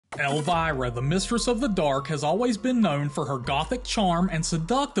Elvira, the Mistress of the Dark, has always been known for her gothic charm and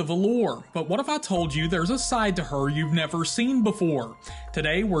seductive allure, but what if I told you there's a side to her you've never seen before?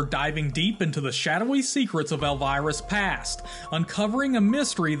 Today we're diving deep into the shadowy secrets of Elvira's past, uncovering a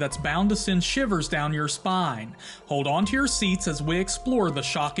mystery that's bound to send shivers down your spine. Hold on to your seats as we explore the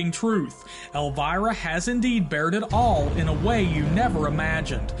shocking truth. Elvira has indeed bared it all in a way you never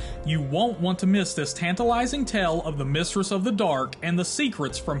imagined. You won't want to miss this tantalizing tale of the Mistress of the Dark and the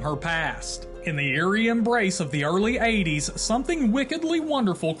secrets from her past. In the eerie embrace of the early 80s, something wickedly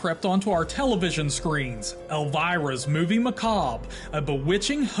wonderful crept onto our television screens. Elvira's movie macabre, a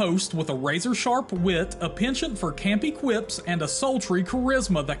bewitching host with a razor-sharp wit, a penchant for campy quips, and a sultry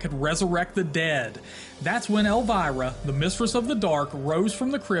charisma that could resurrect the dead. That's when Elvira, the Mistress of the Dark, rose from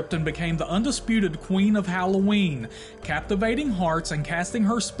the crypt and became the undisputed Queen of Halloween, captivating hearts and casting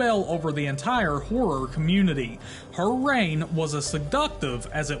her spell over the entire horror community. Her reign was as seductive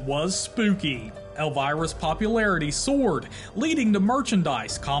as it was spooky. Elvira's popularity soared, leading to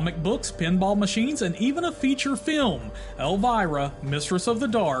merchandise, comic books, pinball machines, and even a feature film, Elvira, Mistress of the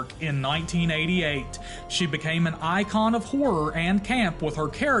Dark, in 1988. She became an icon of horror and camp, with her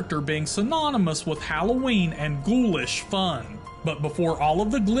character being synonymous with Halloween and ghoulish fun. But before all of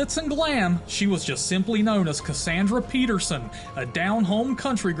the glitz and glam, she was just simply known as Cassandra Peterson, a down-home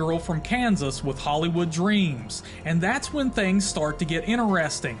country girl from Kansas with Hollywood dreams. And that's when things start to get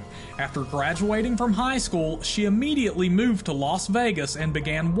interesting. After graduating from high school, she immediately moved to Las Vegas and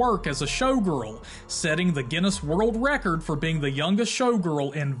began work as a showgirl, setting the Guinness World Record for being the youngest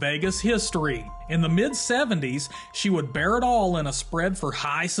showgirl in Vegas history. In the mid-70s, she would bear it all in a spread for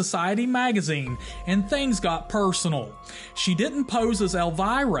High Society magazine, and things got personal. She didn't pose as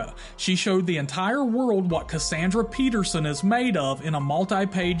Elvira. She showed the entire world what Cassandra Peterson is made of in a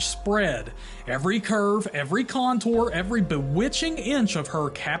multi-page spread. Every curve, every contour, every bewitching inch of her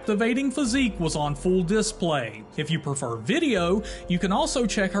captivating physique was on full display. If you prefer video, you can also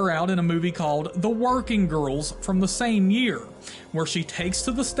check her out in a movie called The Working Girls from the same year, where she takes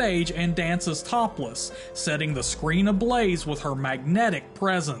to the stage and dances topless, setting the screen ablaze with her magnetic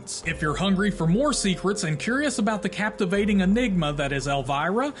presence. If you're hungry for more secrets and curious about the captivating enigma that is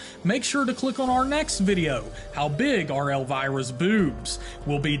Elvira, make sure to click on our next video, How Big Are Elvira's Boobs?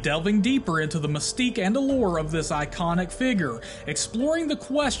 We'll be delving deeper into the mystique and allure of this iconic figure, exploring the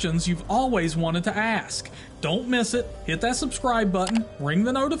questions you've always wanted to ask. Don't miss it, hit that subscribe button, ring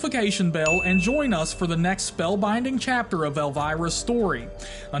the notification bell, and join us for the next spellbinding chapter of Elvira's story.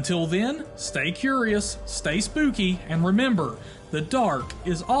 Until then, stay curious, stay spooky, and remember, the dark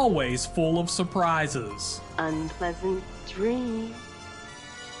is always full of surprises. Unpleasant dreams.